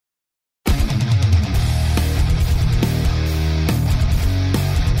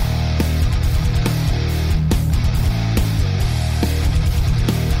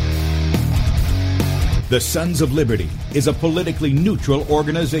The Sons of Liberty is a politically neutral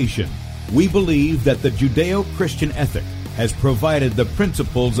organization. We believe that the Judeo-Christian ethic has provided the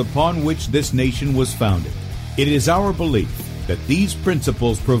principles upon which this nation was founded. It is our belief that these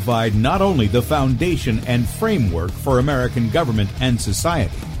principles provide not only the foundation and framework for American government and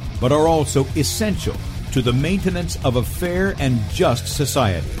society, but are also essential to the maintenance of a fair and just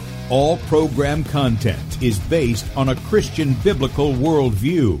society. All program content is based on a Christian biblical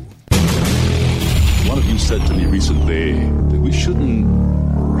worldview. One of you said to me recently that we shouldn't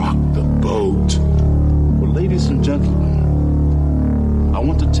rock the boat. Well, ladies and gentlemen, I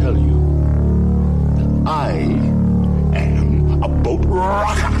want to tell you that I am a boat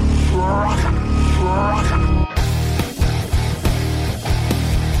rocker.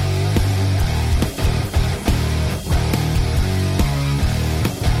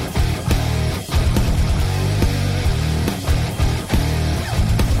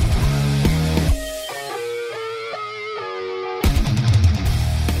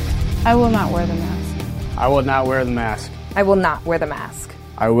 I will not wear the mask. I will not wear the mask. I will not wear the mask.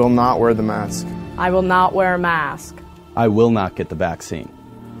 I will not wear the mask. I will not wear a mask. I will not get the vaccine.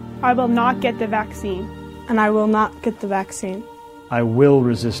 I will not get the vaccine. And I will not get the vaccine. I will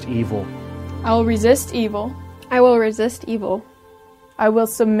resist evil. I will resist evil. I will resist evil. I will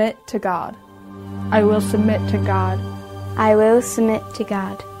submit to God. I will submit to God. I will submit to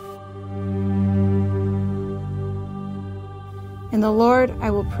God. In the Lord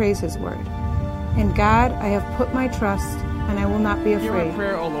I will praise His word. In God I have put my trust, and I will not be afraid. Hear my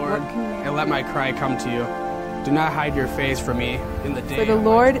prayer, O Lord, and let my cry come to you. Do not hide your face from me in the day. For the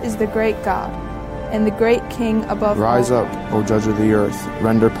Lord is the great God, and the great King above all. Rise up, O Judge of the earth,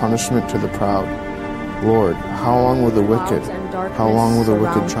 render punishment to the proud. Lord, how long will the wicked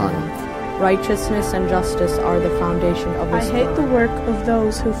triumph? Righteousness and justice are the foundation of this world. I hate the work of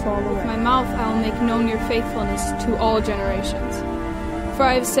those who fall away. With my mouth I will make known your faithfulness to all generations. For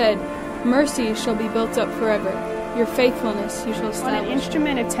I have said, mercy shall be built up forever. Your faithfulness you shall establish. On an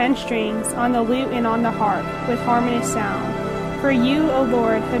instrument of 10 strings, on the lute and on the harp, with harmonious sound. For you, O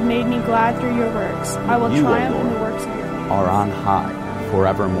Lord, have made me glad through your works. I will triumph in the works of your hands. Are on high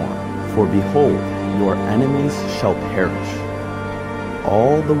forevermore. For behold, your enemies shall perish.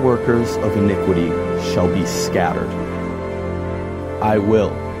 All the workers of iniquity shall be scattered. I will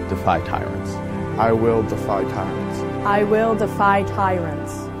defy tyrants. I will defy tyrants. I will defy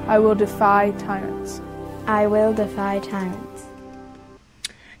tyrants. I will defy tyrants. I will defy tyrants.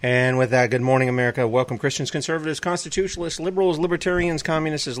 And with that, good morning, America. Welcome, Christians, conservatives, constitutionalists, liberals, libertarians,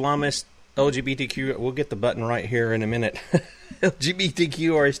 communists, Islamists, LGBTQ. We'll get the button right here in a minute. LGBTQ,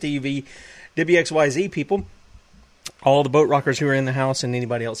 RSTV, WXYZ people. All the boat rockers who are in the house and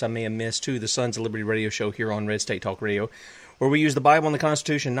anybody else I may have missed to the Sons of Liberty radio show here on Red State Talk Radio, where we use the Bible and the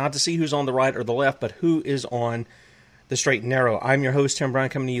Constitution not to see who's on the right or the left, but who is on the straight and narrow. I'm your host, Tim Brown,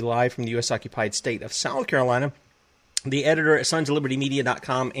 coming to you live from the U.S.-occupied state of South Carolina, the editor at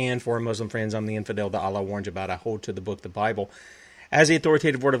sonsoflibertymedia.com, and for our Muslim friends, I'm the infidel that Allah warned you about. I hold to the book, the Bible, as the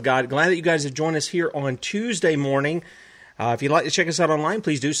authoritative Word of God. Glad that you guys have joined us here on Tuesday morning. If you'd like to check us out online,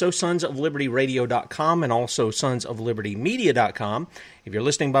 please do so, sonsoflibertyradio.com and also sonsoflibertymedia.com. If you're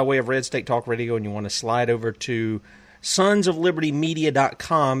listening by way of Red State Talk Radio and you want to slide over to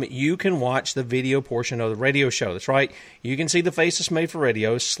sonsoflibertymedia.com, you can watch the video portion of the radio show. That's right. You can see the Faces Made for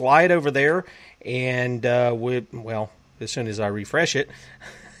Radio. Slide over there, and as soon as I refresh it,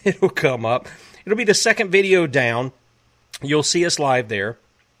 it'll come up. It'll be the second video down. You'll see us live there.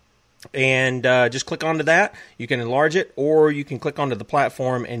 And just click onto that. You can enlarge it, or you can click onto the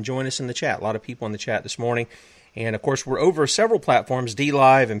platform and join us in the chat. A lot of people in the chat this morning. And, of course, we're over several platforms,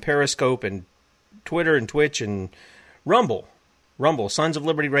 DLive and Periscope and Twitter and Twitch and Rumble,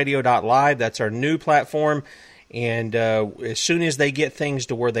 sonsoflibertyradio.live. That's our new platform. And as soon as they get things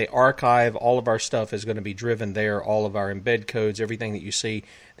to where they archive, all of our stuff is going to be driven there. All of our embed codes, everything that you see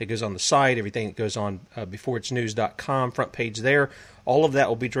that goes on the site, everything that goes on beforeitsnews.com, front page there, all of that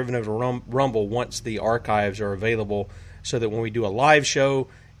will be driven over to Rumble once the archives are available, so that when we do a live show,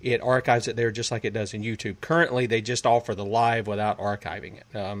 it archives it there just like it does in YouTube. Currently, they just offer the live without archiving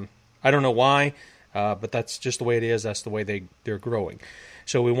it. I don't know why, but that's just the way it is. That's the way they're growing.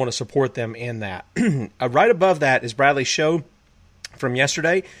 So we want to support them in that. Right above that is Bradley's show from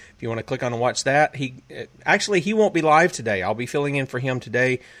yesterday. If you want to click on and watch that. He won't be live today. I'll be filling in for him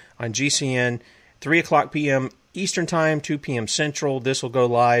today on GCN, 3 o'clock p.m. Eastern Time, 2 p.m. Central. This will go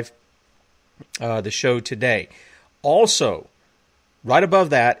live, the show today. Also, right above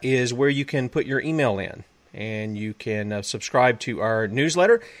that is where you can put your email in, and you can subscribe to our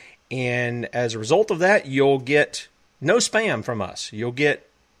newsletter. And as a result of that, you'll get no spam from us. You'll get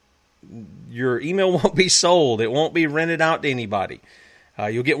your email won't be sold. It won't be rented out to anybody.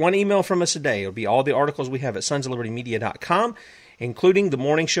 You'll get one email from us a day. It'll be all the articles we have at sonsoflibertymedia.com, including the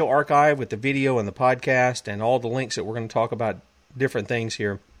morning show archive with the video and the podcast and all the links that we're going to talk about different things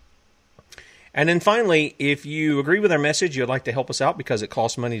here. And then finally, if you agree with our message, you'd like to help us out because it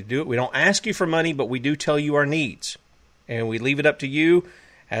costs money to do it. We don't ask you for money, but we do tell you our needs. And we leave it up to you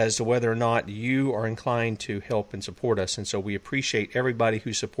as to whether or not you are inclined to help and support us. And so we appreciate everybody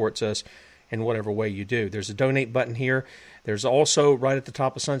who supports us in whatever way you do. There's a donate button here. There's also, right at the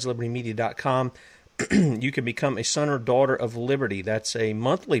top of sonsoflibertymedia.com, you can become a son or daughter of Liberty. That's a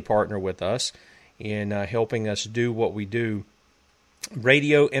monthly partner with us in helping us do what we do,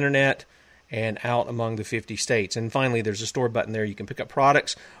 radio, internet, and out among the 50 states. And finally, there's a store button there. You can pick up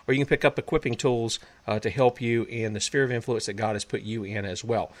products or you can pick up equipping tools to help you in the sphere of influence that God has put you in as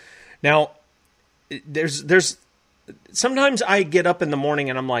well. Now, there's sometimes I get up in the morning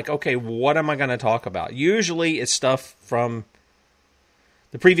and I'm like, okay, what am I going to talk about? Usually it's stuff from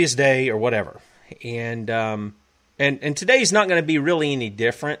the previous day or whatever. And today's not going to be really any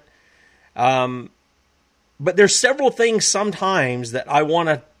different. But there's several things sometimes that I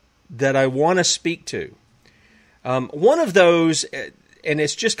want to speak to. One of those, and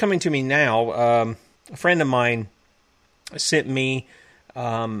it's just coming to me now, a friend of mine sent me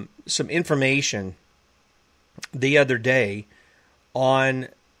some information the other day on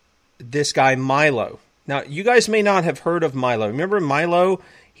this guy Milo. Now, you guys may not have heard of Milo. Remember Milo?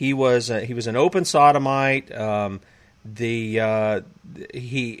 He was an open sodomite. He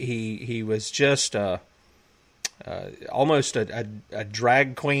was just almost a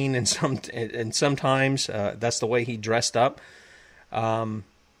drag queen, and sometimes that's the way he dressed up.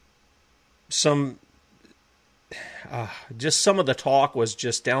 Just some of the talk was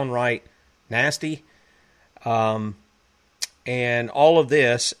just downright nasty, and all of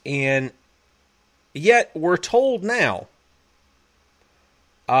this, and yet we're told now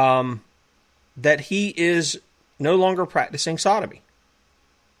that he is no longer practicing sodomy.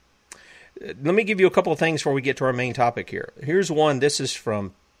 Let me give you a couple of things before we get to our main topic here. Here's one. This is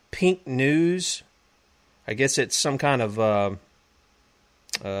from Pink News. I guess it's some kind of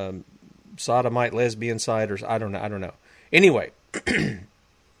sodomite, lesbian site, or I don't know. Anyway,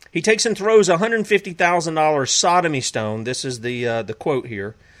 he takes and throws a $150,000 sodomy stone. This is the quote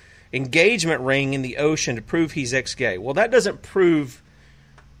here. Engagement ring in the ocean to prove he's ex-gay. Well, that doesn't prove.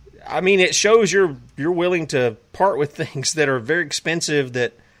 I mean, it shows you're willing to part with things that are very expensive,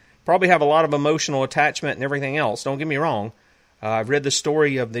 that probably have a lot of emotional attachment and everything else. Don't get me wrong. I've read the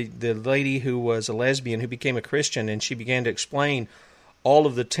story of the lady who was a lesbian who became a Christian, and she began to explain all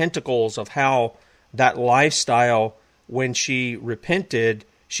of the tentacles of how that lifestyle, when she repented,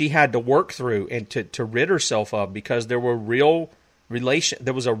 she had to work through and to rid herself of, because there was a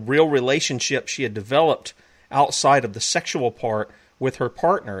real relationship she had developed outside of the sexual part with her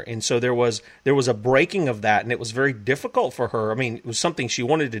partner, and so there was a breaking of that, and it was very difficult for her. I mean, it was something she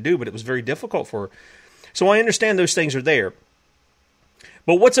wanted to do, but it was very difficult for her. So I understand those things are there.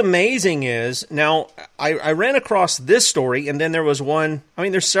 But what's amazing is, now, I ran across this story, and then there was one, I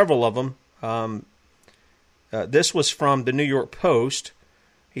mean, there's several of them. This was from the New York Post.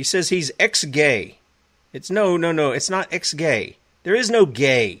 He says he's ex-gay. It's no, it's not ex-gay. There is no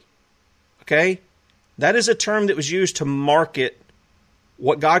gay, okay? That is a term that was used to market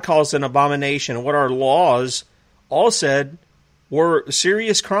what God calls an abomination, and what our laws all said were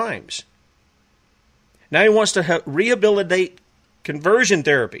serious crimes. Now he wants to rehabilitate conversion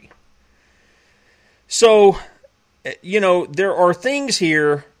therapy. So, there are things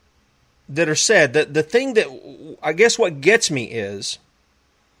here that are said. The thing that, I guess what gets me is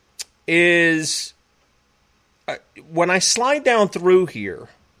when I slide down through here,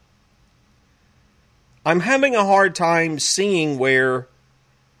 I'm having a hard time seeing where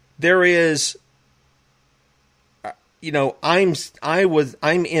there is,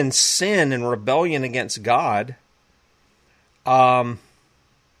 I'm in sin and rebellion against God, and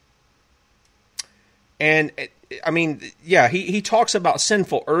he talks about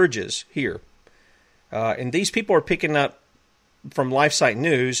sinful urges here, and these people are picking up from LifeSite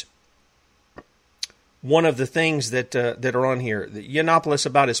News. One of the things that are on here, Yiannopoulos,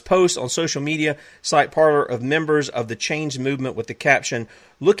 about his post on social media site Parler of members of the Change movement with the caption,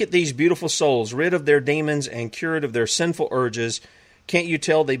 "Look at these beautiful souls, rid of their demons and cured of their sinful urges. Can't you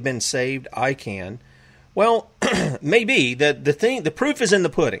tell they've been saved? I can." Well, maybe. The proof is in the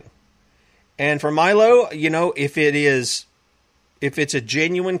pudding. And for Milo, if it's a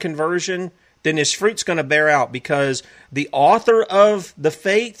genuine conversion, then his fruit's going to bear out, because the author of the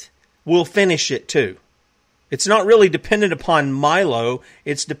faith will finish it too. It's not really dependent upon Milo.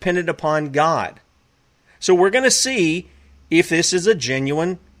 It's dependent upon God. So we're going to see if this is a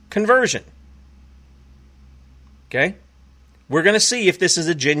genuine conversion. Okay? We're going to see if this is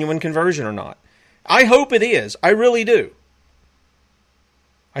a genuine conversion or not. I hope it is. I really do.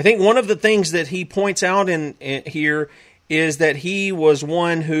 I think one of the things that he points out in here is that he was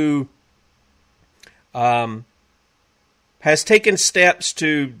one who has taken steps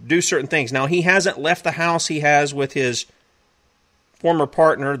to do certain things. Now, he hasn't left the house he has with his former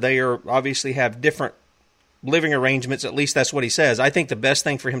partner. They obviously have different living arrangements. At least that's what he says. I think the best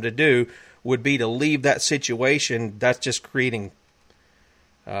thing for him to do would be to leave that situation. That's just creating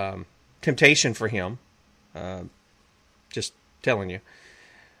temptation for him. Just telling you.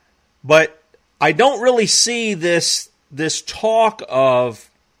 But I don't really see this talk of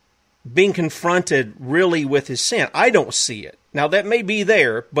being confronted really with his sin. I don't see it. Now, that may be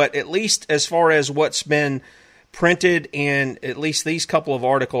there, but at least as far as what's been printed in at least these couple of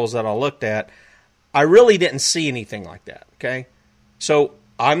articles that I looked at, I really didn't see anything like that, okay? So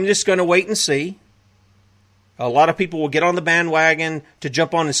I'm just going to wait and see. A lot of people will get on the bandwagon to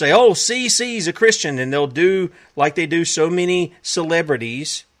jump on and say, oh, see, he's a Christian, and they'll do like they do so many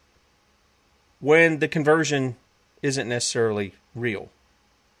celebrities when the conversion isn't necessarily real.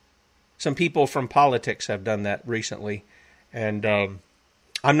 Some people from politics have done that recently, and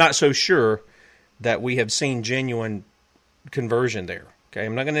I'm not so sure that we have seen genuine conversion there. Okay,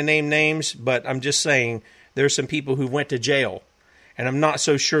 I'm not going to name names, but I'm just saying there's some people who went to jail, and I'm not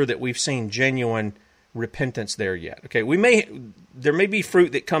so sure that we've seen genuine repentance there yet. Okay, there may be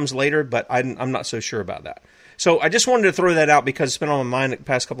fruit that comes later, but I'm not so sure about that. So I just wanted to throw that out because it's been on my mind the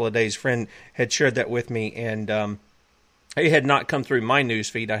past couple of days. A friend had shared that with me, and it had not come through my news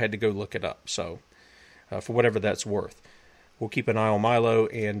feed. I had to go look it up. So for whatever that's worth, we'll keep an eye on Milo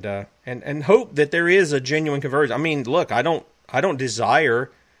and hope that there is a genuine conversion. I mean, look, I don't desire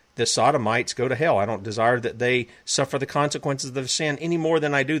the sodomites go to hell. I don't desire that they suffer the consequences of sin any more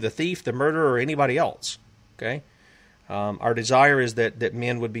than I do the thief, the murderer, or anybody else. Okay. Our desire is that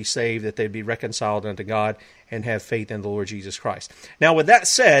men would be saved, that they'd be reconciled unto God, and have faith in the Lord Jesus Christ. Now, with that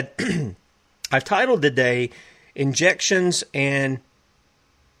said, I've titled today, Injections and...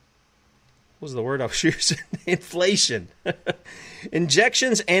 what was the word I was using? Inflation.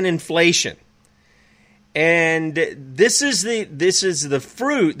 Injections and inflation. And this is the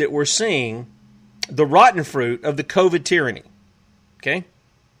fruit that we're seeing, the rotten fruit of the COVID tyranny. Okay?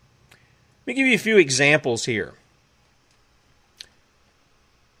 Let me give you a few examples here.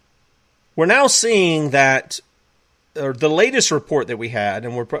 We're now seeing that the latest report that we had,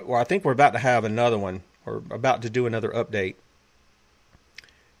 and I think we're about to have another one, or about to do another update,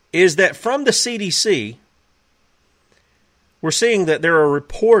 is that from the CDC, we're seeing that there are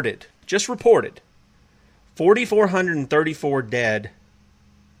just reported, 4,434 dead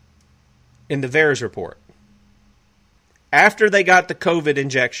in the VAERS report after they got the COVID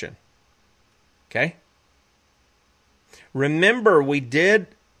injection. Okay? Remember, we did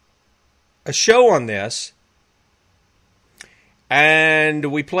a show on this,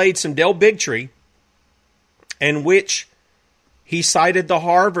 and we played some Del Bigtree, in which he cited the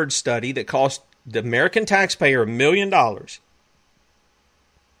Harvard study that cost the American taxpayer $1 million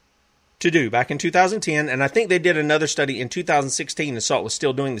to do back in 2010, and I think they did another study in 2016 and saw it was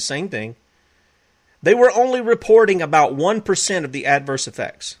still doing the same thing. They were only reporting about 1% of the adverse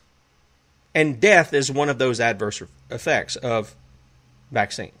effects, and death is one of those adverse effects of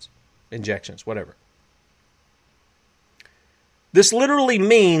vaccines, injections, whatever. This literally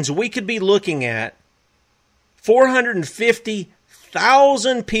means we could be looking at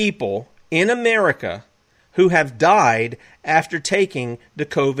 450,000 people in America who have died after taking the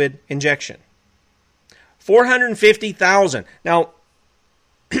COVID injection. 450,000. Now,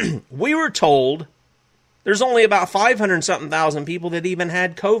 we were told there's only about 500-something thousand people that even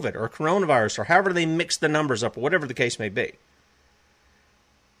had COVID or coronavirus, or however they mix the numbers up, or whatever the case may be.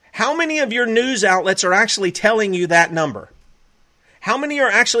 How many of your news outlets are actually telling you that number? How many are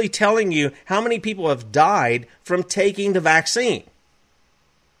actually telling you how many people have died from taking the vaccine?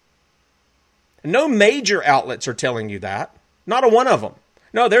 No major outlets are telling you that. Not a one of them.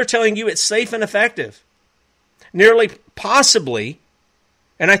 No, they're telling you it's safe and effective. Nearly possibly,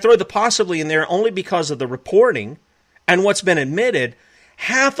 and I throw the possibly in there only because of the reporting and what's been admitted,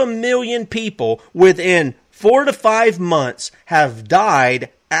 500,000 people within 4 to 5 months have died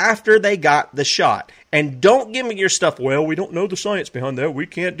after they got the shot. And don't give me your stuff, well, we don't know the science behind that. We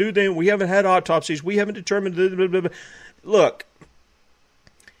can't do that. We haven't had autopsies. We haven't determined... Blah, blah, blah, blah. Look,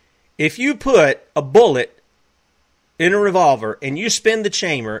 if you put a bullet in a revolver and you spin the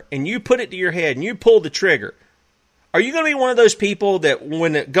chamber and you put it to your head and you pull the trigger, are you going to be one of those people that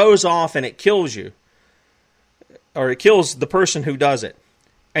when it goes off and it kills you, or it kills the person who does it,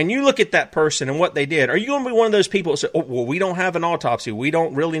 and you look at that person and what they did, are you going to be one of those people that say, oh, well, we don't have an autopsy. We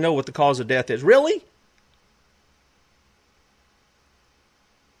don't really know what the cause of death is. Really?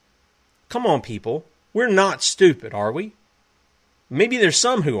 Come on, people. We're not stupid, are we? Maybe there's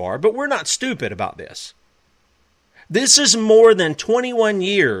some who are, but we're not stupid about this. This is more than 21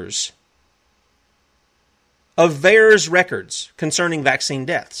 years of VAERS records concerning vaccine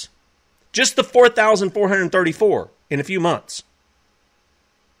deaths. Just the 4,434 in a few months.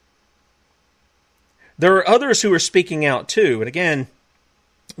 There are others who are speaking out too. And again,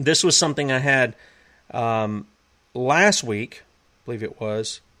 this was something I had last week, I believe it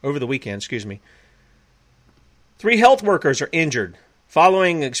was, over the weekend, 3 health workers are injured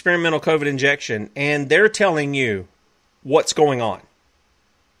following experimental COVID injection, and they're telling you what's going on.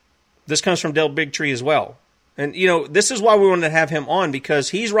 This comes from Del Bigtree as well. And, this is why we wanted to have him on, because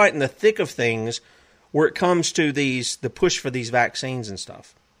he's right in the thick of things where it comes to the push for these vaccines and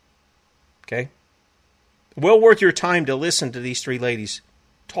stuff. Okay? Well worth your time to listen to these 3 ladies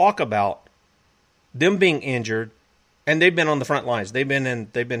talk about them being injured, and they've been on the front lines. They've been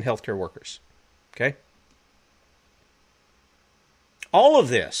healthcare workers. Okay? All of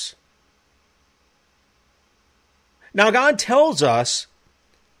this. Now, God tells us,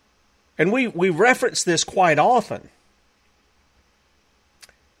 and we reference this quite often,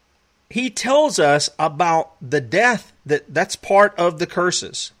 He tells us about the death that's part of the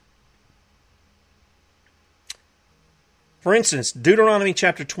curses. For instance, Deuteronomy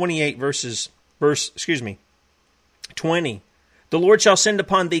chapter 28, verse 20. The Lord shall send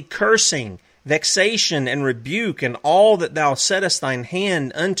upon thee cursing, vexation, and rebuke, and all that thou settest thine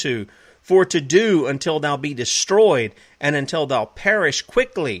hand unto, for to do until thou be destroyed, and until thou perish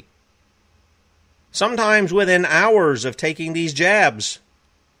quickly. Sometimes within hours of taking these jabs,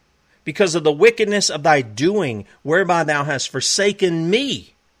 because of the wickedness of thy doing, whereby thou hast forsaken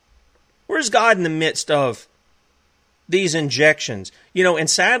me. Where's God in the midst of these injections? And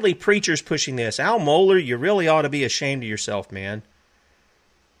sadly, preachers pushing this. Al Mohler, you really ought to be ashamed of yourself, man.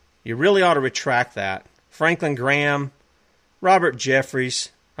 You really ought to retract that. Franklin Graham, Robert Jeffries.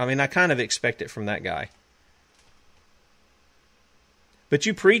 I kind of expect it from that guy. But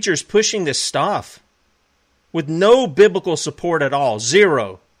you preachers pushing this stuff with no biblical support at all.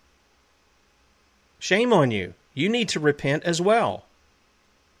 Zero. Shame on you. You need to repent as well.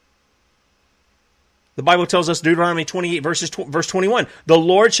 The Bible tells us, Deuteronomy 28, verse 21, the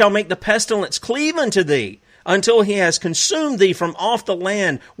Lord shall make the pestilence cleave unto thee, until he has consumed thee from off the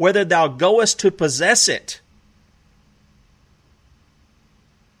land, whether thou goest to possess it.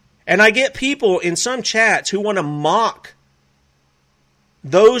 And I get people in some chats who want to mock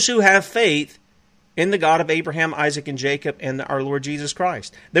those who have faith in the God of Abraham, Isaac, and Jacob, and our Lord Jesus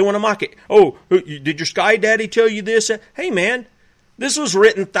Christ. They want to mock it. Oh, did your sky daddy tell you this? Hey, man, this was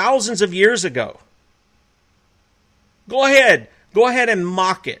written thousands of years ago. Go ahead and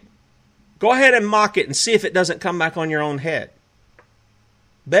mock it. Go ahead and mock it and see if it doesn't come back on your own head.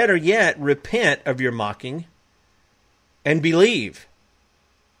 Better yet, repent of your mocking and believe.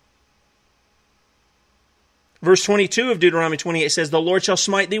 Verse 22 of Deuteronomy 28 says, the Lord shall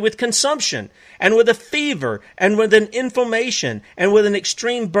smite thee with consumption, and with a fever, and with an inflammation, and with an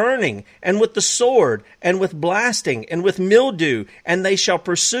extreme burning, and with the sword, and with blasting, and with mildew, and they shall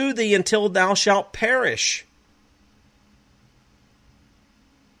pursue thee until thou shalt perish.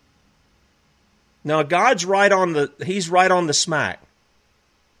 Now, God's He's right on the smack.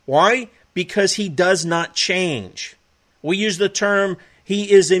 Why? Because He does not change. We use the term,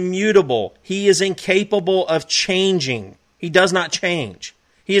 He is immutable. He is incapable of changing. He does not change.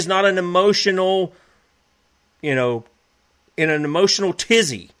 He is not an emotional, in an emotional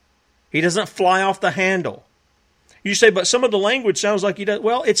tizzy. He doesn't fly off the handle. You say, but some of the language sounds like He does.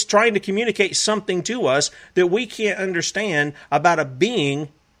 Well, it's trying to communicate something to us that we can't understand about a being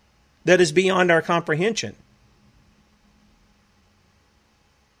that is beyond our comprehension.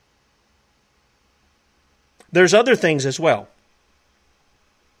 There's other things as well.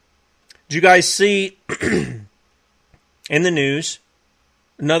 Did you guys see in the news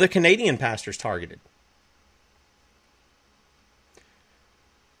another Canadian pastor's targeted?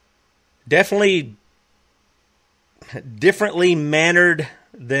 Definitely differently mannered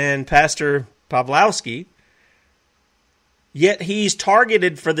than Pastor Pawlowski. Yet he's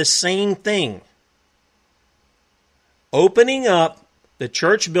targeted for the same thing. Opening up the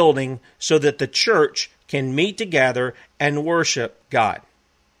church building so that the church can meet together and worship God.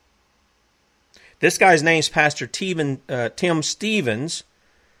 This guy's name's Pastor Tim Stevens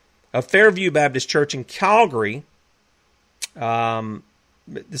of Fairview Baptist Church in Calgary. The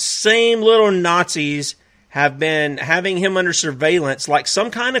same little Nazis have been having him under surveillance like some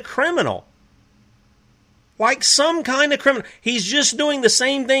kind of criminal. Like some kind of criminal. He's just doing the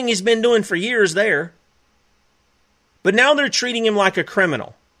same thing he's been doing for years there. But now they're treating him like a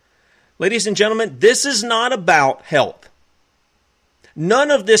criminal. Ladies and gentlemen, this is not about health.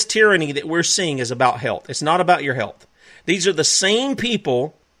 None of this tyranny that we're seeing is about health. It's not about your health. These are the same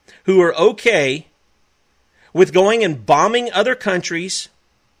people who are okay with going and bombing other countries,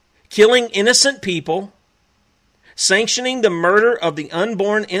 killing innocent people, sanctioning the murder of the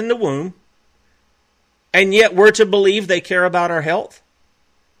unborn in the womb, and yet we're to believe they care about our health?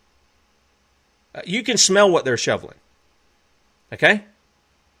 You can smell what they're shoveling. Okay?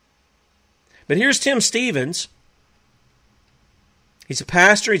 But here's Tim Stevens. He's a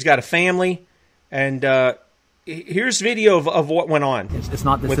pastor. He's got a family. And here's video of what went on. It's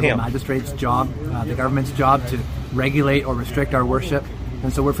not the civil magistrate's job, the government's job to regulate or restrict our worship.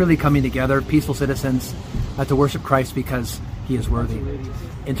 And so we're freely coming together, peaceful citizens, to worship Christ because he is worthy.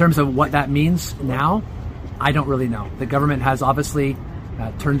 In terms of what that means now, I don't really know. The government has obviously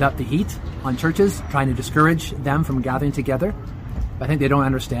turned up the heat on churches, trying to discourage them from gathering together. I think they don't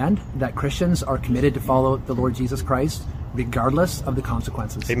understand that Christians are committed to follow the Lord Jesus Christ regardless of the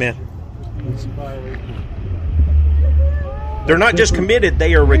consequences. Amen. They're not just committed,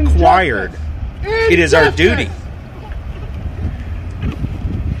 they are required. It is our duty.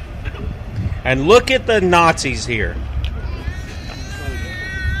 And look at the Nazis here.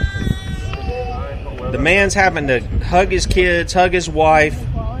 The man's having to hug his kids, hug his wife.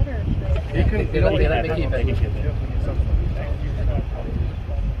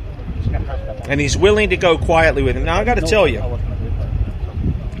 And he's willing to go quietly with him. Now, I got to tell you,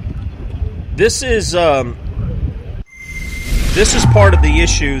 this is part of the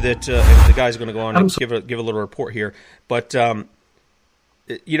issue that the guy's going to go on and give a little report here. But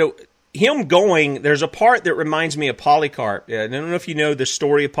him going, there's a part that reminds me of Polycarp. I don't know if you know the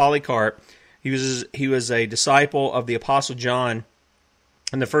story of Polycarp. He was a disciple of the Apostle John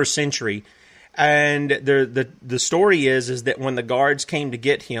in the first century. And the story is that when the guards came to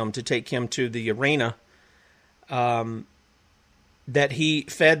get him, to take him to the arena, that he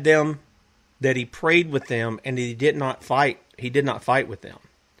fed them, that he prayed with them, and he did not fight. He did not fight with them.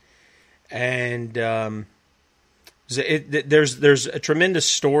 And there's a tremendous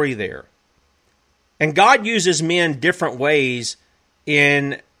story there. And God uses men different ways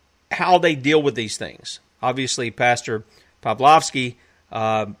in how they deal with these things. Obviously, Pastor Pavlovsky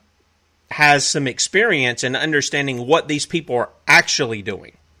has some experience in understanding what these people are actually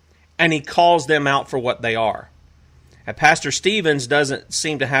doing. And he calls them out for what they are. And Pastor Stevens doesn't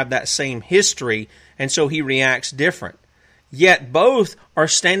seem to have that same history, and so he reacts different. Yet both are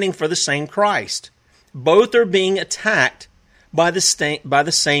standing for the same Christ. Both are being attacked by the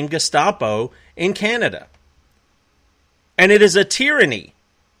same Gestapo in Canada. And it is a tyranny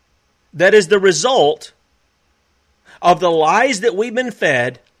that is the result of the lies that we've been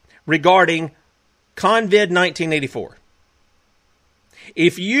fed regarding COVID 1984.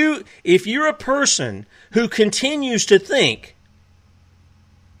 If you're a person who continues to think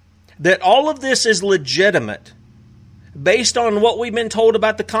that all of this is legitimate based on what we've been told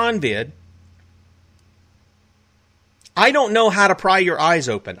about the COVID, I don't know how to pry your eyes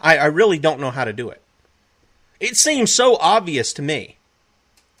open. I really don't know how to do it. It seems so obvious to me.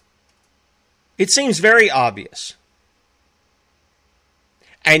 It seems very obvious.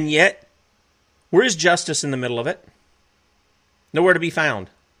 And yet, where is justice in the middle of it? Nowhere to be found.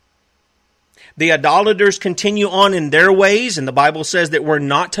 The idolaters continue on in their ways, and the Bible says that we're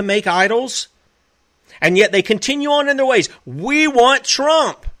not to make idols. And yet they continue on in their ways. We want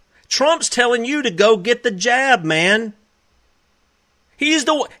Trump. Trump's telling you to go get the jab, man. He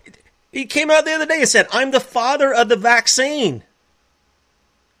came out the other day and said, I'm the father of the vaccine.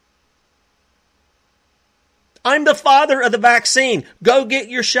 I'm the father of the vaccine. Go get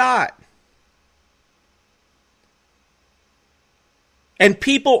your shot. And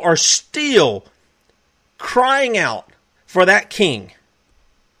people are still crying out for that king.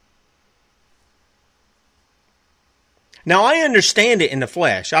 Now, I understand it in the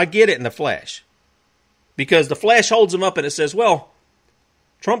flesh. I get it in the flesh. Because the flesh holds him up and it says, well,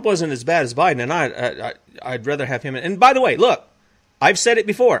 Trump wasn't as bad as Biden, and I'd rather have him. And by the way, look, I've said it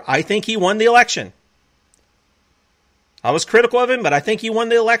before. I think he won the election. I was critical of him, but I think he won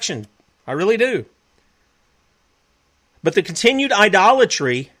the election. I really do. But the continued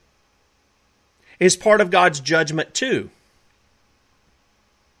idolatry is part of God's judgment too.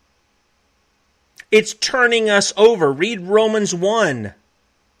 It's turning us over. Read Romans 1.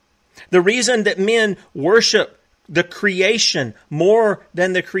 The reason that men worship the creation more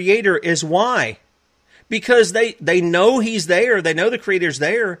than the Creator is why? Because they know He's there, they know the Creator's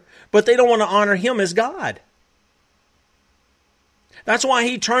there, but they don't want to honor Him as God. That's why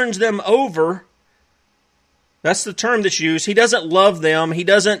He turns them over. That's the term that's used. He doesn't love them. He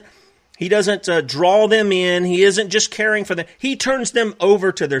doesn't draw them in. He isn't just caring for them. He turns them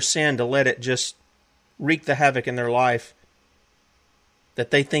over to their sin to let it just wreak the havoc in their life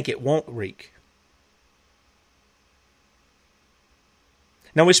that they think it won't wreak.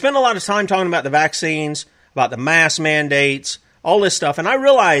 Now, we spend a lot of time talking about the vaccines, about the mask mandates, all this stuff, and I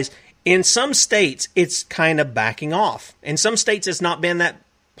realize in some states it's kind of backing off. In some states it's not been that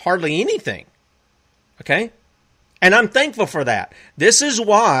hardly anything. Okay? And I'm thankful for that. This is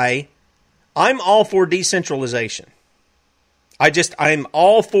why I'm all for decentralization. I'm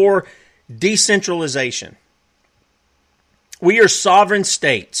all for decentralization. We are sovereign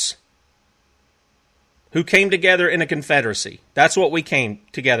states who came together in a confederacy. That's what we came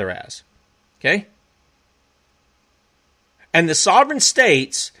together as. Okay? And the sovereign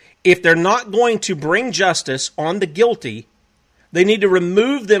states, if they're not going to bring justice on the guilty, they need to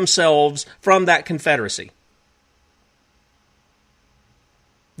remove themselves from that confederacy.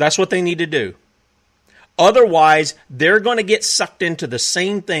 That's what they need to do. Otherwise, they're going to get sucked into the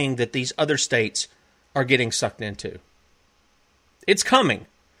same thing that these other states are getting sucked into. It's coming.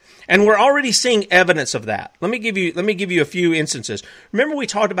 And we're already seeing evidence of that. Let me give you a few instances. Remember we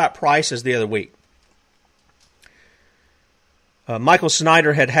talked about prices the other week. Michael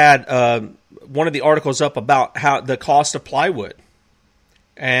Snyder had one of the articles up about how the cost of plywood.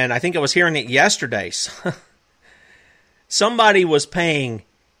 And I think I was hearing it yesterday. Somebody was paying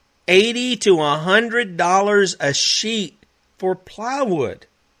 $80 to $100 a sheet for plywood.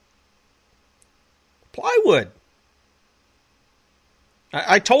 Plywood.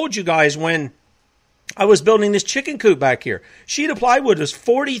 I told you guys when I was building this chicken coop back here, sheet of plywood was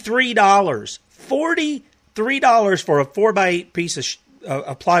 $43. $43 for a 4x8 piece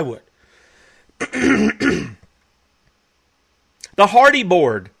of plywood. The Hardy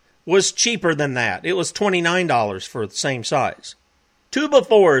board was cheaper than that. It was $29 for the same size.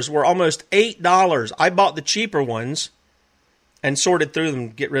 2x4s were almost $8. I bought the cheaper ones and sorted through them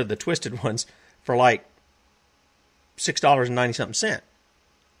to get rid of the twisted ones for like $6.90-something.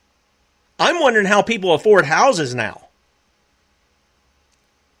 I'm wondering how people afford houses now.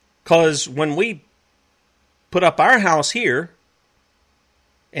 Because when we put up our house here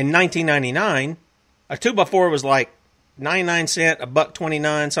in 1999, a 2x4 was like 99 cents,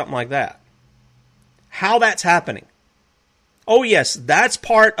 $1.29, something like that. How that's happening? Oh yes, that's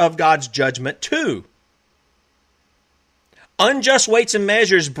part of God's judgment too. Unjust weights and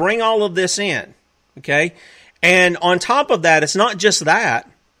measures bring all of this in. Okay? And on top of that, it's not just that.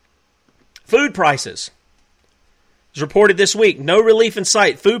 Food prices. As reported this week, no relief in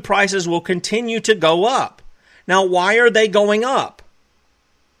sight. Food prices will continue to go up. Now, why are they going up?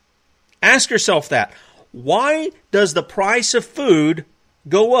 Ask yourself that. Why does the price of food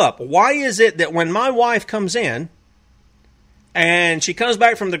go up? Why is it that when my wife comes in and she comes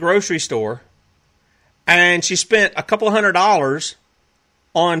back from the grocery store and she spent a couple $100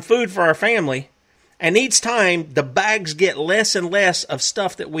 on food for our family, and each time the bags get less and less of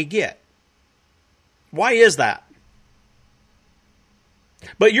stuff that we get? Why is that?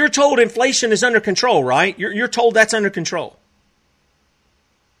 But you're told inflation is under control, right? You're told that's under control.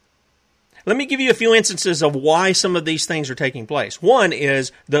 Let me give you a few instances of why some of these things are taking place. One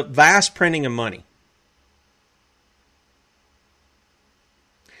is the vast printing of money.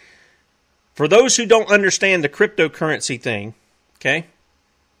 For those who don't understand the cryptocurrency thing, okay,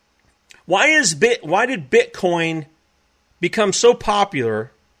 why did Bitcoin become so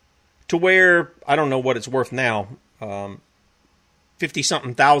popular to where, I don't know what it's worth now,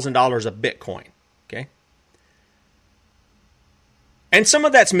 $50-something thousand a Bitcoin, okay? And some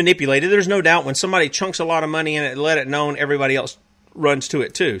of that's manipulated. There's no doubt when somebody chunks a lot of money in it and let it known, everybody else runs to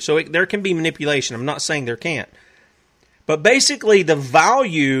it too. So there can be manipulation. I'm not saying there can't. But basically the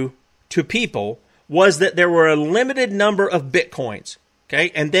value to people was that there were a limited number of Bitcoins, okay?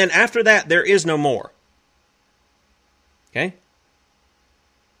 And then after that, there is no more, okay?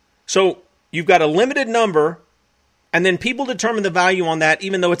 So you've got a limited number, and then people determine the value on that,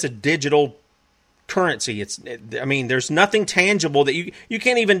 even though it's a digital currency. There's nothing tangible that you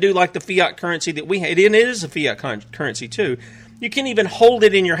can't even do like the fiat currency that we have. It is a fiat currency too. You can't even hold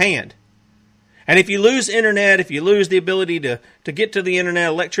it in your hand. And if you lose internet, if you lose the ability to get to the internet,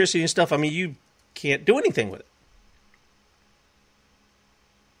 electricity and stuff, you can't do anything with it.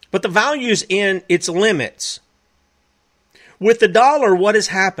 But the value's in its limits. With the dollar, what has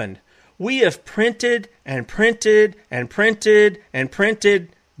happened? We have printed and printed and printed and printed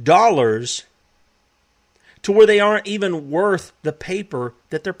dollars to where they aren't even worth the paper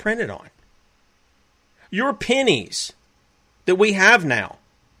that they're printed on. Your pennies that we have now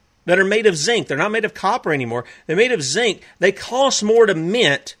that are made of zinc, they're not made of copper anymore, they're made of zinc, they cost more to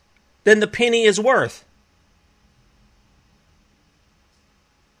mint than the penny is worth.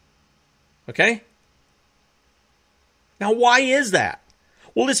 Okay? Now, why is that?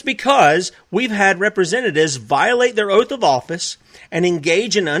 Well, it's because we've had representatives violate their oath of office and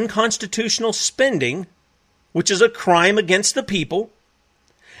engage in unconstitutional spending, which is a crime against the people.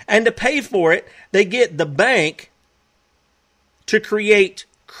 And to pay for it, they get the bank to create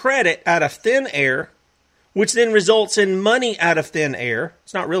credit out of thin air, which then results in money out of thin air.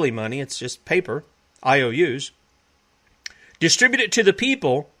 It's not really money, it's just paper, IOUs. Distribute it to the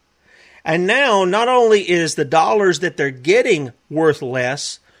people. And now, not only is the dollars that they're getting worth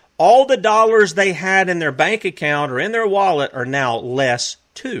less, all the dollars they had in their bank account or in their wallet are now less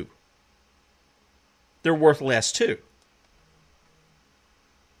too. They're worth less too.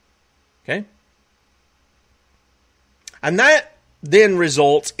 Okay? And that then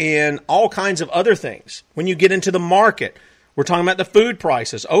results in all kinds of other things. When you get into the market, we're talking about the food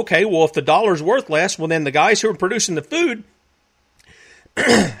prices. Okay, well, if the dollar's worth less, well, then the guys who are producing the food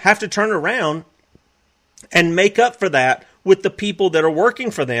have to turn around and make up for that with the people that are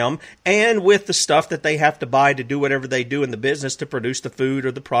working for them and with the stuff that they have to buy to do whatever they do in the business to produce the food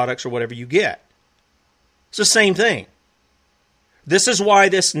or the products or whatever you get. It's the same thing. This is why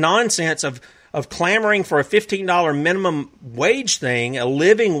this nonsense of clamoring for a $15 minimum wage thing, a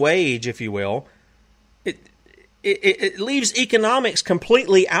living wage, if you will, it leaves economics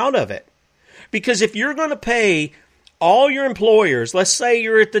completely out of it. Because if you're going to pay all your employers, let's say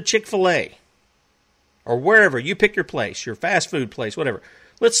you're at the Chick-fil-A or wherever, you pick your place, your fast food place, whatever.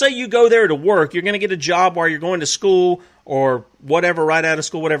 Let's say you go there to work, you're going to get a job while you're going to school or whatever, right out of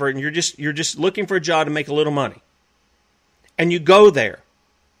school, whatever, and you're just looking for a job to make a little money. And you go there.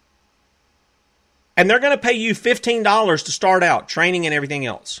 And they're going to pay you $15 to start out, training and everything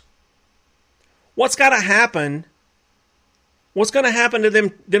else. What's got to happen? What's going to happen to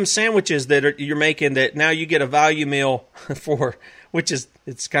them sandwiches that you're making that now you get a value meal for, which is,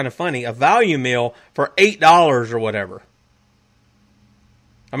 it's kind of funny, a value meal for $8 or whatever.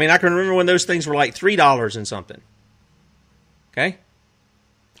 I mean, I can remember when those things were like $3 and something. Okay?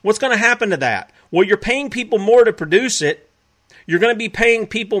 What's going to happen to that? Well, you're paying people more to produce it. You're going to be paying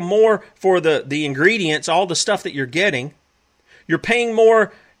people more for the ingredients, all the stuff that you're getting. You're paying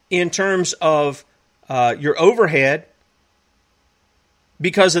more in terms of your overhead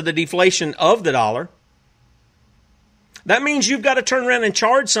because of the deflation of the dollar. That means you've got to turn around and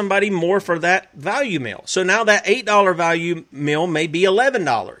charge somebody more for that value meal. So now that $8 value meal may be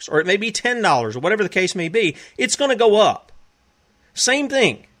 $11 or it may be $10 or whatever the case may be. It's going to go up. Same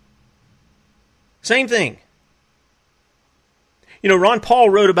thing. Same thing. You know, Ron Paul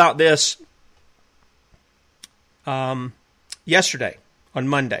wrote about this yesterday, on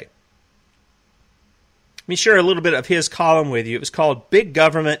Monday. Let me share a little bit of his column with you. It was called Big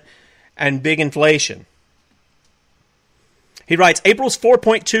Government and Big Inflation. He writes, April's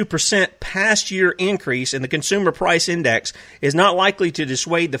 4.2% past year increase in the Consumer Price Index is not likely to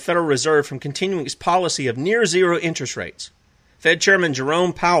dissuade the Federal Reserve from continuing its policy of near zero interest rates. Fed Chairman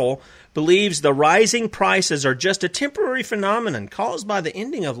Jerome Powell believes the rising prices are just a temporary phenomenon caused by the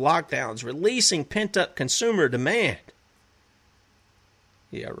ending of lockdowns, releasing pent-up consumer demand.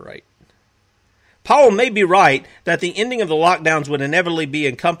 Yeah, right. Powell may be right that the ending of the lockdowns would inevitably be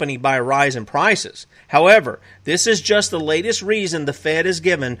accompanied by a rise in prices. However, this is just the latest reason the Fed is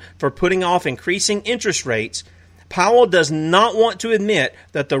given for putting off increasing interest rates. Powell does not want to admit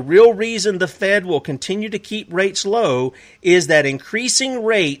that the real reason the Fed will continue to keep rates low is that increasing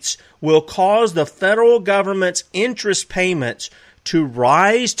rates will cause the federal government's interest payments to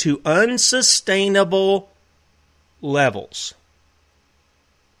rise to unsustainable levels.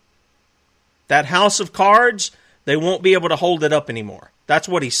 That house of cards, they won't be able to hold it up anymore. That's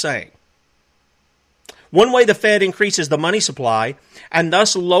what he's saying. One way the Fed increases the money supply and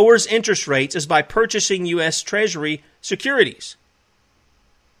thus lowers interest rates is by purchasing U.S. Treasury securities.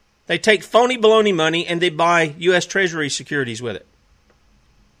 They take phony baloney money and they buy U.S. Treasury securities with it.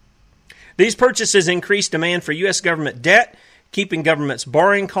 These purchases increase demand for U.S. government debt, keeping government's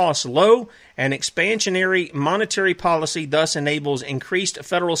borrowing costs low, and expansionary monetary policy thus enables increased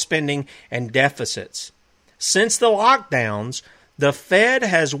federal spending and deficits. Since the lockdowns, The Fed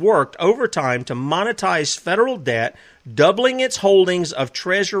has worked overtime to monetize federal debt, doubling its holdings of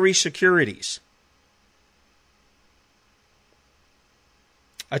Treasury securities.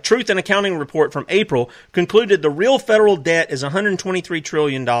 A Truth in Accounting report from April concluded the real federal debt is $123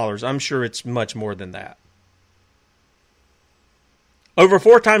 trillion. I'm sure it's much more than that. Over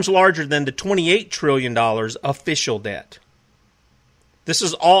 4 times larger than the $28 trillion official debt. This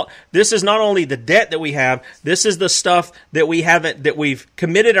is not only the debt that we have, this is the stuff that we've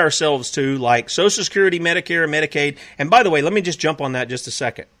committed ourselves to, like Social Security, Medicare, and Medicaid. And by the way, let me just jump on that just a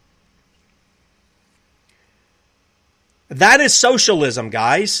second. That is socialism,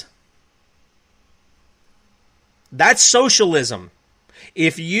 guys. That's socialism.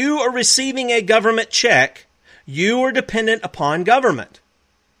 If you are receiving a government check, you are dependent upon government.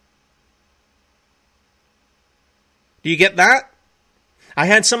 Do you get that? I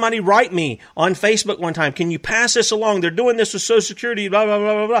had somebody write me on Facebook one time, can you pass this along? They're doing this with Social Security, blah, blah,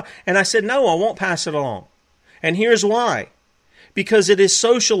 blah, blah, blah. And I said, no, I won't pass it along. And here's why. Because it is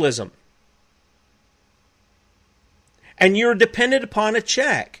socialism. And you're dependent upon a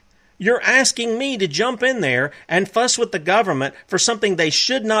check. You're asking me to jump in there and fuss with the government for something they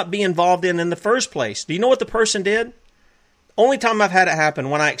should not be involved in the first place. Do you know what the person did? Only time I've had it happen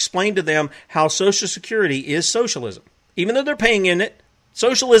when I explained to them how Social Security is socialism. Even though they're paying in it,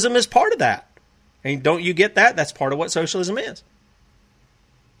 socialism is part of that. And don't you get that? That's part of what socialism is.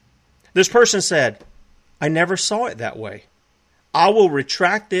 This person said, I never saw it that way. I will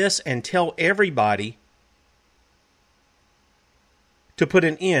retract this and tell everybody to put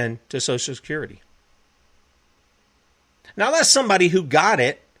an end to Social Security. Now that's somebody who got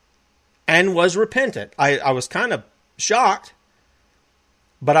it and was repentant. I was kind of shocked,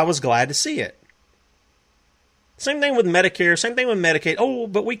 but I was glad to see it. Same thing with Medicare, same thing with Medicaid. Oh,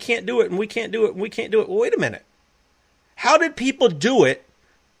 but we can't do it, and we can't do it, and we can't do it. Well, wait a minute. How did people do it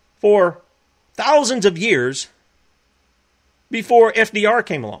for thousands of years before FDR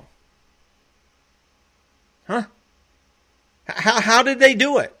came along? Huh? How did they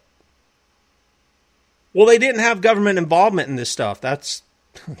do it? Well, they didn't have government involvement in this stuff. That's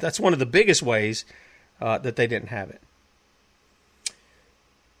one of the biggest ways that they didn't have it.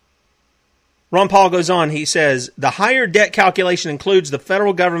 Ron Paul goes on, he says, the higher debt calculation includes the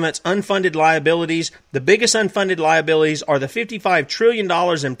federal government's unfunded liabilities. The biggest unfunded liabilities are the $55 trillion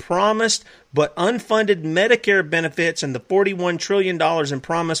in promised but unfunded Medicare benefits and the $41 trillion in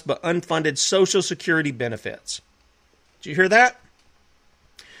promised but unfunded Social Security benefits. Did you hear that?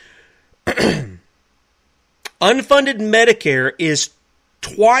 Unfunded Medicare is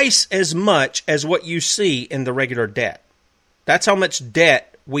twice as much as what you see in the regular debt. That's how much debt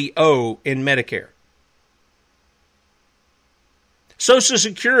we owe in Medicare. Social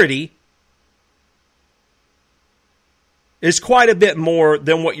Security is quite a bit more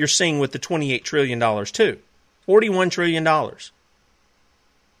than what you're seeing with the $28 trillion too. $41 trillion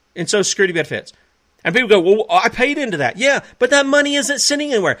in Social Security benefits. And people go, well, I paid into that. Yeah, but that money isn't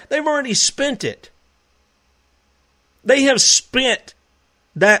sitting anywhere. They've already spent it. They have spent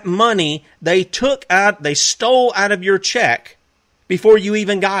that money they stole out of your check before you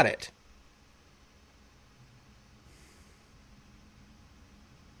even got it.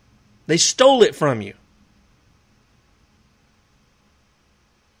 They stole it from you.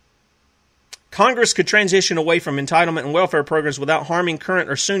 Congress could transition away from entitlement and welfare programs without harming current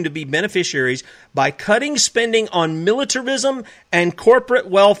or soon-to-be beneficiaries by cutting spending on militarism and corporate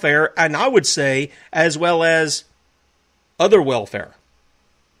welfare, and I would say as well as other welfare.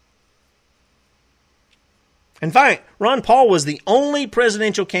 In fact, Ron Paul was the only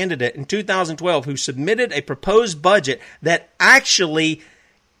presidential candidate in 2012 who submitted a proposed budget that actually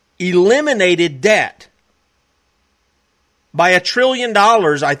eliminated debt by $1 trillion,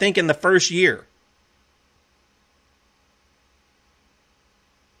 I think, in the first year.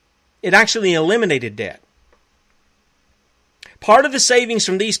 It actually eliminated debt. Part of the savings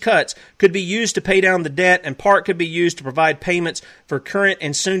from these cuts could be used to pay down the debt, and part could be used to provide payments for current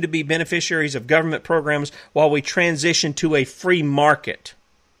and soon-to-be beneficiaries of government programs while we transition to a free market.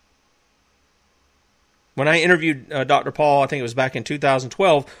 When I interviewed Dr. Paul, I think it was back in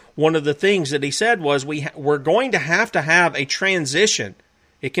 2012, one of the things that he said was we're going to have a transition.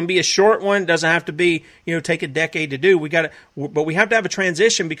 It can be a short one. It doesn't have to be, take a decade to do. But we have to have a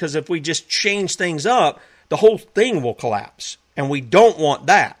transition, because if we just change things up, the whole thing will collapse. And we don't want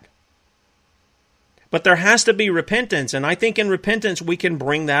that. But there has to be repentance, and I think in repentance we can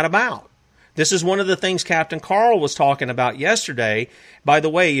bring that about. This is one of the things Captain Carl was talking about yesterday. By the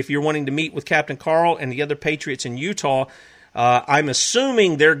way, if you're wanting to meet with Captain Carl and the other patriots in Utah, I'm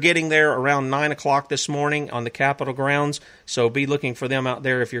assuming they're getting there around 9 o'clock this morning on the Capitol grounds, so be looking for them out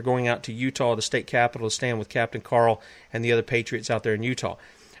there if you're going out to Utah, the state capitol, to stand with Captain Carl and the other patriots out there in Utah.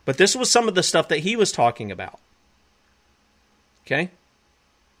 But this was some of the stuff that he was talking about. Okay?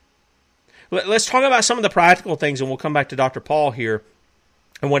 Let's talk about some of the practical things, and we'll come back to Dr. Paul here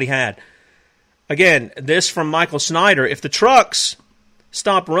and what he had. Again, this from Michael Snyder. If the trucks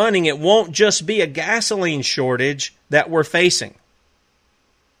stop running, it won't just be a gasoline shortage that we're facing.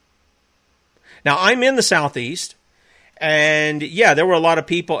 Now, I'm in the Southeast, and yeah, there were a lot of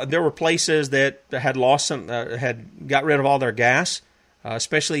people, there were places that had lost some, had got rid of all their gas,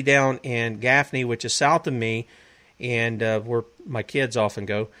 especially down in Gaffney, which is south of me, and where my kids often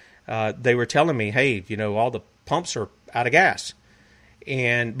go. They were telling me, hey, you know, all the pumps are out of gas.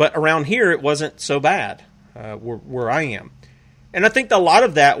 But around here, it wasn't so bad where I am. And I think a lot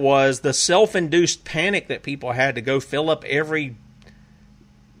of that was the self-induced panic that people had to go fill up every,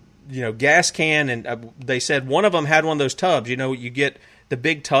 gas can. And they said one of them had one of those tubs. You know, you get the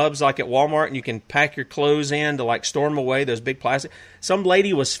big tubs like at Walmart, and you can pack your clothes in to like store them away, those big plastic. Some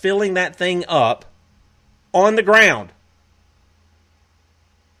lady was filling that thing up on the ground.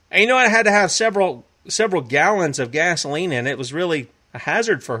 And it had to have several gallons of gasoline in it. It was really a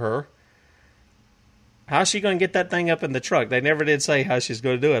hazard for her. How's she going to get that thing up in the truck? They never did say how she's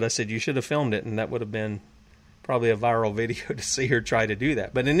going to do it. I said, you should have filmed it, and that would have been probably a viral video to see her try to do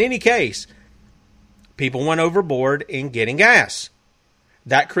that. But in any case, people went overboard in getting gas.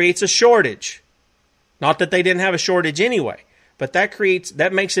 That creates a shortage. Not that they didn't have a shortage anyway, but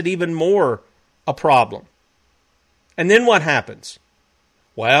that makes it even more a problem. And then what happens?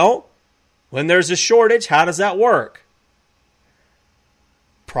 Well, when there's a shortage, how does that work?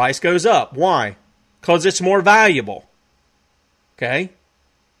 Price goes up. Why? Because it's more valuable. Okay?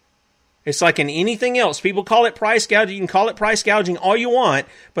 It's like in anything else. People call it price gouging. You can call it price gouging all you want,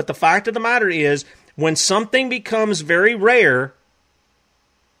 but the fact of the matter is, when something becomes very rare,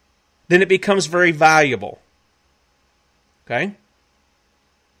 then it becomes very valuable. Okay?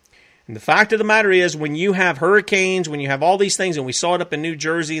 And the fact of the matter is, when you have hurricanes, when you have all these things, and we saw it up in New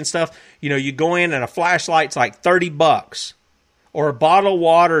Jersey and stuff, you go in and a flashlight's like $30. Or a bottle of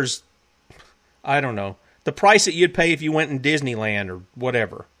water's, I don't know, the price that you'd pay if you went in Disneyland or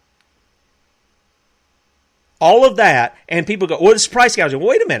whatever. All of that, and people go, well, this is price gouging. Well,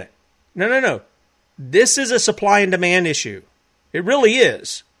 wait a minute. No. This is a supply and demand issue. It really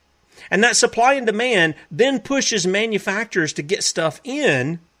is. And that supply and demand then pushes manufacturers to get stuff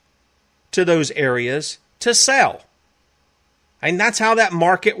in to those areas to sell. And that's how that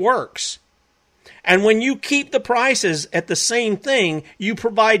market works. And when you keep the prices at the same thing, you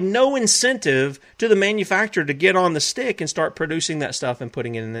provide no incentive to the manufacturer to get on the stick and start producing that stuff and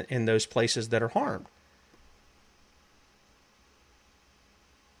putting it in those places that are harmed.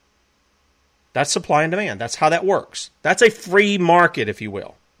 That's supply and demand. That's how that works. That's a free market, if you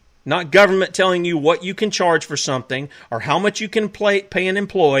will. Not government telling you what you can charge for something or how much you can pay an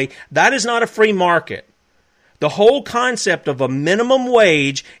employee. That is not a free market. The whole concept of a minimum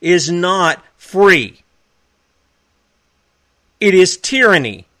wage is not free. It is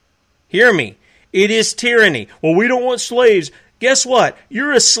tyranny. Hear me. It is tyranny. Well, we don't want slaves. Guess what?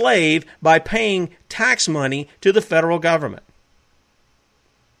 You're a slave by paying tax money to the federal government.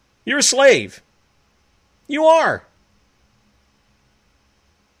 You're a slave. You are.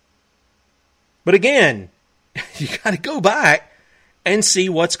 But again, you got to go back and see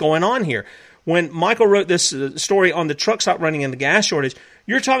what's going on here. When Michael wrote this story on the truck stop running and the gas shortage,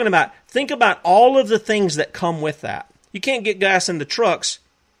 you're talking about, think about all of the things that come with that. You can't get gas in the trucks.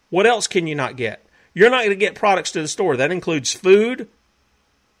 What else can you not get? You're not going to get products to the store. That includes food,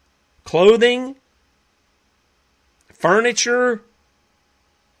 clothing, furniture,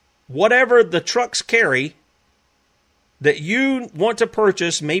 whatever the trucks carry that you want to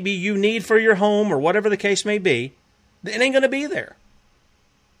purchase, maybe you need for your home or whatever the case may be, it ain't going to be there.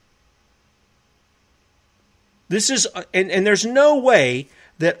 This is, and there's no way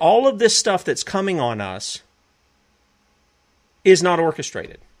that all of this stuff that's coming on us is not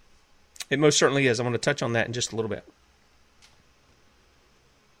orchestrated. It most certainly is. I'm going to touch on that in just a little bit.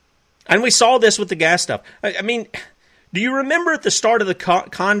 And we saw this with the gas stuff. I mean, do you remember at the start of the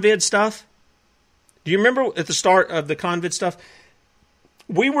COVID stuff? Do you remember at the start of the COVID stuff?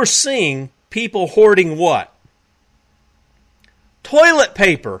 We were seeing people hoarding what? Toilet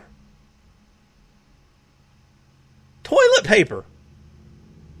paper. Toilet paper.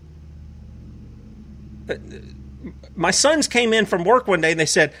 My sons came in from work one day and they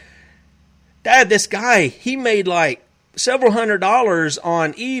said, Dad, this guy, he made like several $100s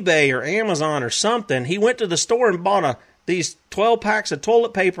on eBay or Amazon or something. He went to the store and bought these 12 packs of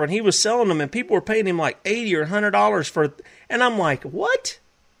toilet paper, and he was selling them, and people were paying him like $80 or $100 for, and I'm like, what?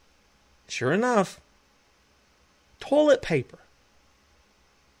 Sure enough, toilet paper.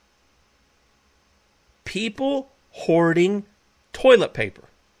 People hoarding toilet paper.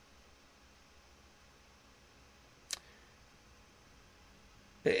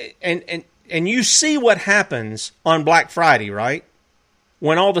 And you see what happens on Black Friday, right?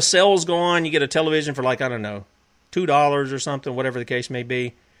 When all the sales go on, you get a television for like, I don't know, $2 or something, whatever the case may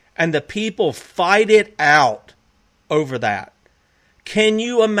be. And the people fight it out over that. Can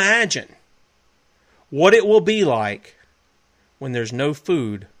you imagine what it will be like when there's no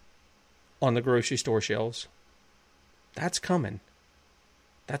food on the grocery store shelves? That's coming.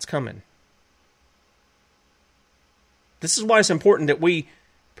 That's coming. This is why it's important that we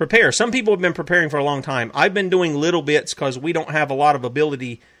prepare. Some people have been preparing for a long time. I've been doing little bits because we don't have a lot of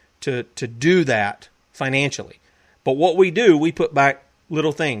ability to do that financially. But what we do, we put back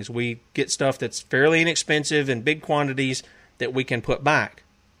little things. We get stuff that's fairly inexpensive in big quantities that we can put back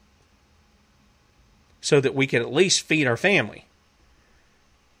so that we can at least feed our family.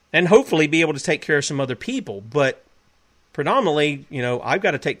 And hopefully be able to take care of some other people. But predominantly, I've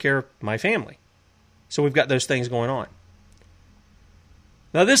got to take care of my family. So we've got those things going on.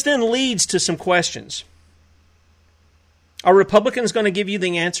 Now, this then leads to some questions. Are Republicans going to give you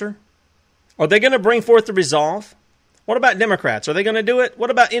the answer? Are they going to bring forth the resolve? What about Democrats? Are they going to do it? What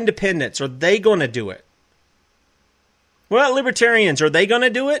about independents? Are they going to do it? What about libertarians? Are they going to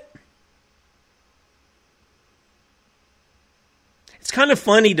do it? It's kind of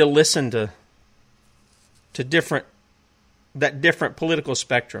funny to listen to that different political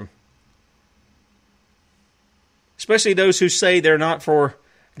spectrum. Especially those who say they're not for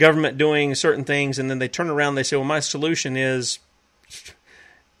government doing certain things, and then they turn around and they say, well, my solution is,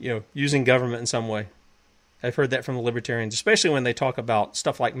 using government in some way. I've heard that from the libertarians, especially when they talk about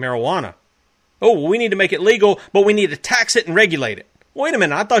stuff like marijuana. Oh, well, we need to make it legal, but we need to tax it and regulate it. Wait a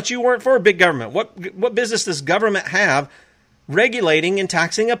minute, I thought you weren't for big government. What business does government have regulating and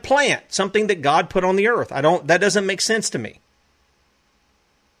taxing a plant, something that God put on the earth? That doesn't make sense to me.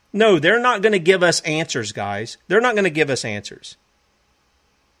 No, they're not going to give us answers, guys. They're not going to give us answers.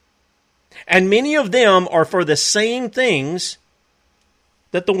 And many of them are for the same things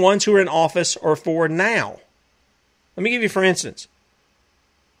that the ones who are in office are for now. Let me give you, for instance,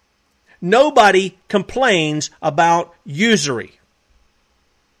 nobody complains about usury.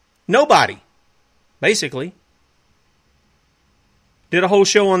 Nobody, basically. Did a whole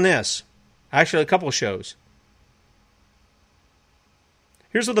show on this. Actually, a couple of shows.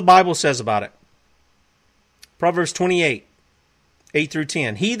 Here's what the Bible says about it. Proverbs 28, 8 through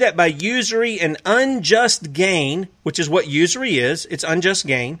 10. He that by usury and unjust gain, which is what usury is, it's unjust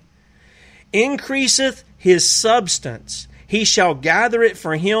gain, increaseth his substance, he shall gather it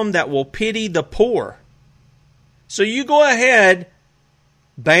for him that will pity the poor. So you go ahead,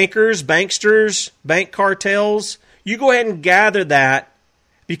 bankers, banksters, bank cartels, you go ahead and gather that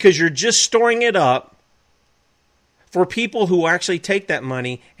because you're just storing it up for people who actually take that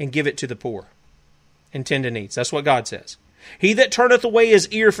money and give it to the poor and tend to needs. That's what God says. He that turneth away his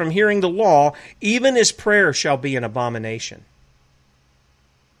ear from hearing the law, even his prayer shall be an abomination.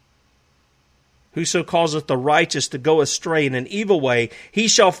 Whoso causeth the righteous to go astray in an evil way, he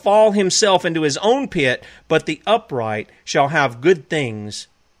shall fall himself into his own pit, but the upright shall have good things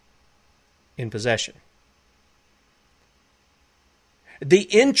in possession. The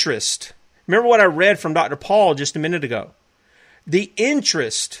interest. Remember what I read from Dr. Paul just a minute ago. The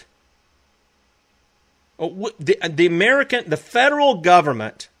interest, the federal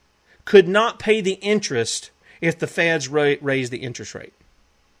government could not pay the interest if the feds raised the interest rate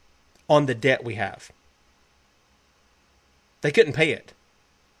on the debt we have. They couldn't pay it.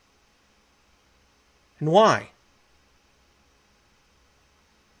 And why?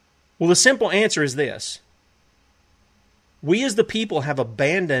 Well, the simple answer is this. We as the people have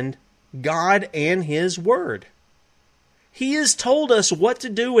abandoned God and His Word. He has told us what to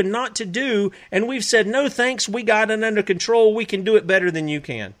do and not to do, and we've said, no thanks, we got it under control, we can do it better than you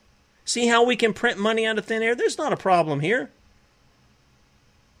can. See how we can print money out of thin air? There's not a problem here.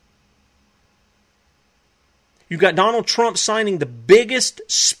 You've got Donald Trump signing the biggest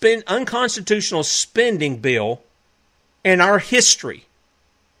unconstitutional spending bill in our history.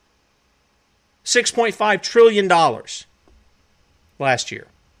 $6.5 trillion last year.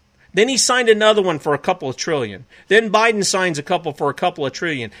 Then he signed another one for a couple of trillion. Then Biden signs a couple for a couple of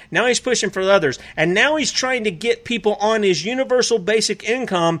trillion. Now he's pushing for the others. And now he's trying to get people on his universal basic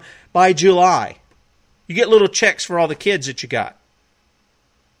income by July. You get little checks for all the kids that you got.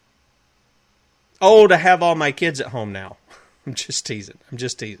 Oh, to have all my kids at home now. I'm just teasing.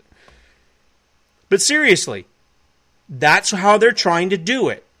 But seriously, that's how they're trying to do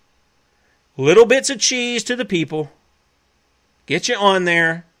it. Little bits of cheese to the people. Get you on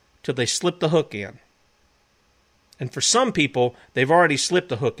there till they slip the hook in. And for some people, they've already slipped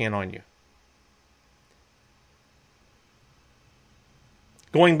the hook in on you.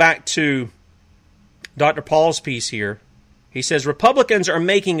 Going back to Dr. Paul's piece here, he says, Republicans are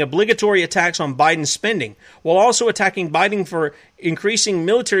making obligatory attacks on Biden's spending, while also attacking Biden for increasing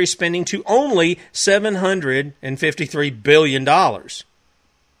military spending to only $753 billion.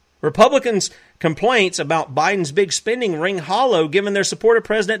 Republicans' complaints about Biden's big spending ring hollow given their support of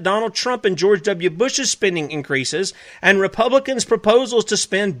President Donald Trump and George W. Bush's spending increases, and Republicans' proposals to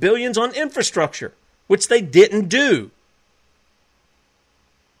spend billions on infrastructure, which they didn't do.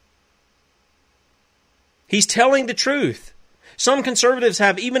 He's telling the truth. Some conservatives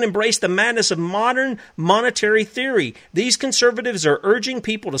have even embraced the madness of modern monetary theory. These conservatives are urging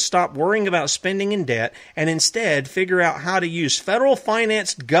people to stop worrying about spending and debt and instead figure out how to use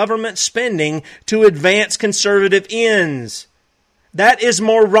federal-financed government spending to advance conservative ends. That is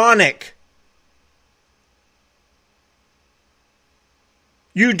moronic.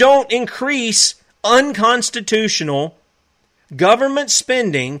 You don't increase unconstitutional government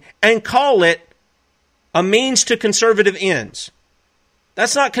spending and call it a means to conservative ends.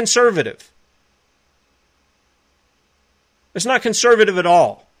 That's not conservative. It's not conservative at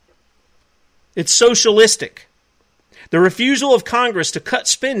all. It's socialistic. The refusal of Congress to cut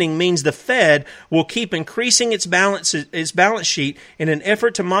spending means the Fed will keep increasing its balance sheet in an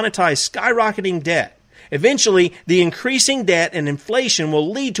effort to monetize skyrocketing debt. Eventually, the increasing debt and inflation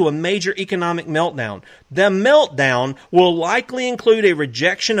will lead to a major economic meltdown. The meltdown will likely include a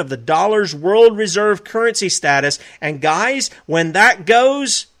rejection of the dollar's world reserve currency status. And guys, when that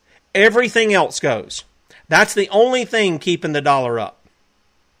goes, everything else goes. That's the only thing keeping the dollar up.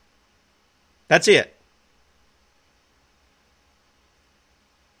 That's it.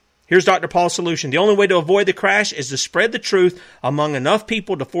 Here's Dr. Paul's solution. The only way to avoid the crash is to spread the truth among enough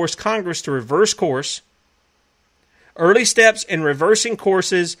people to force Congress to reverse course. Early steps in reversing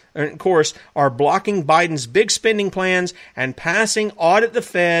course are blocking Biden's big spending plans and passing Audit the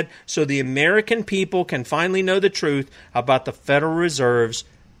Fed so the American people can finally know the truth about the Federal Reserve's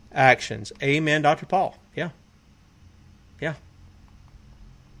actions. Amen, Dr. Paul. Yeah.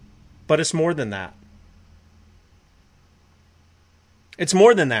 But it's more than that. It's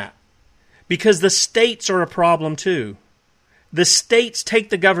more than that. Because the states are a problem too. The states take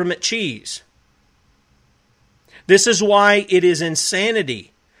the government cheese. This is why it is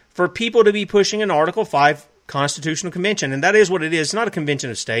insanity for people to be pushing an Article 5 constitutional convention. And that is what it is. It's not a convention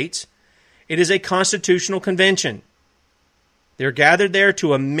of states. It is a constitutional convention. They're gathered there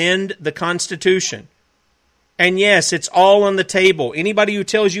to amend the Constitution. And yes, it's all on the table. Anybody who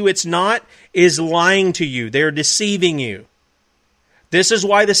tells you it's not is lying to you. They're deceiving you. This is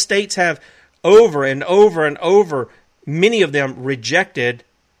why the states have over and over and over, many of them rejected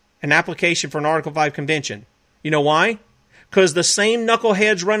an application for an Article 5 convention. You know why? Because the same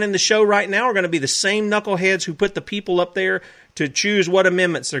knuckleheads running the show right now are going to be the same knuckleheads who put the people up there to choose what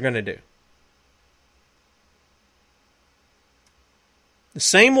amendments they're going to do. The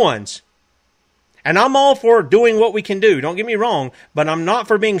same ones. And I'm all for doing what we can do, don't get me wrong, but I'm not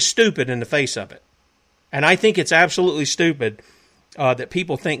for being stupid in the face of it. And I think it's absolutely stupid that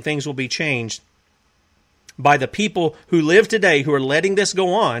people think things will be changed by the people who live today who are letting this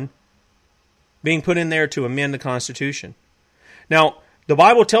go on, being put in there to amend the Constitution. Now, the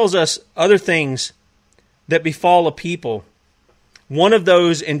Bible tells us other things that befall a people. One of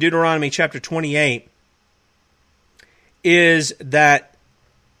those in Deuteronomy chapter 28 is that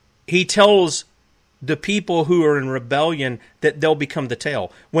he tells the people who are in rebellion that they'll become the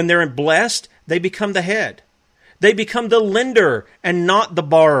tail. When they're blessed, they become the head. They become the lender and not the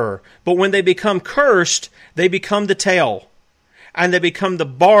borrower. But when they become cursed, they become the tail. And they become the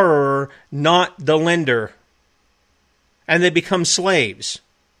borrower, not the lender. And they become slaves.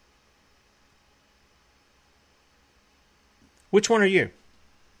 Which one are you?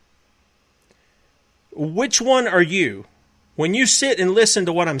 Which one are you? When you sit and listen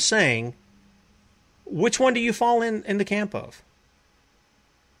to what I'm saying, which one do you fall in the camp of?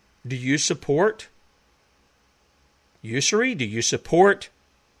 Do you support usury? Do you support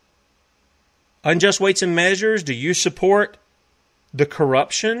unjust weights and measures? Do you support the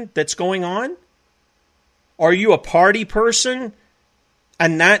corruption that's going on? Are you a party person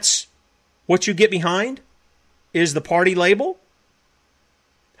and that's what you get behind? Is the party label?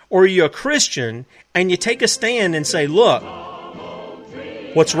 Or are you a Christian and you take a stand and say, look,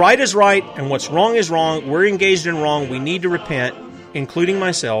 What's right is right, and what's wrong is wrong. We're engaged in wrong. We need to repent, including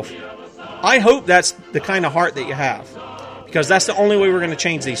myself. I hope that's the kind of heart that you have, because that's the only way we're going to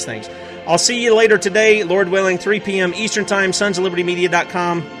change these things. I'll see you later today, Lord willing, 3 p.m. Eastern Time,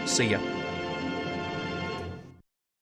 sonsoflibertymedia.com. See ya.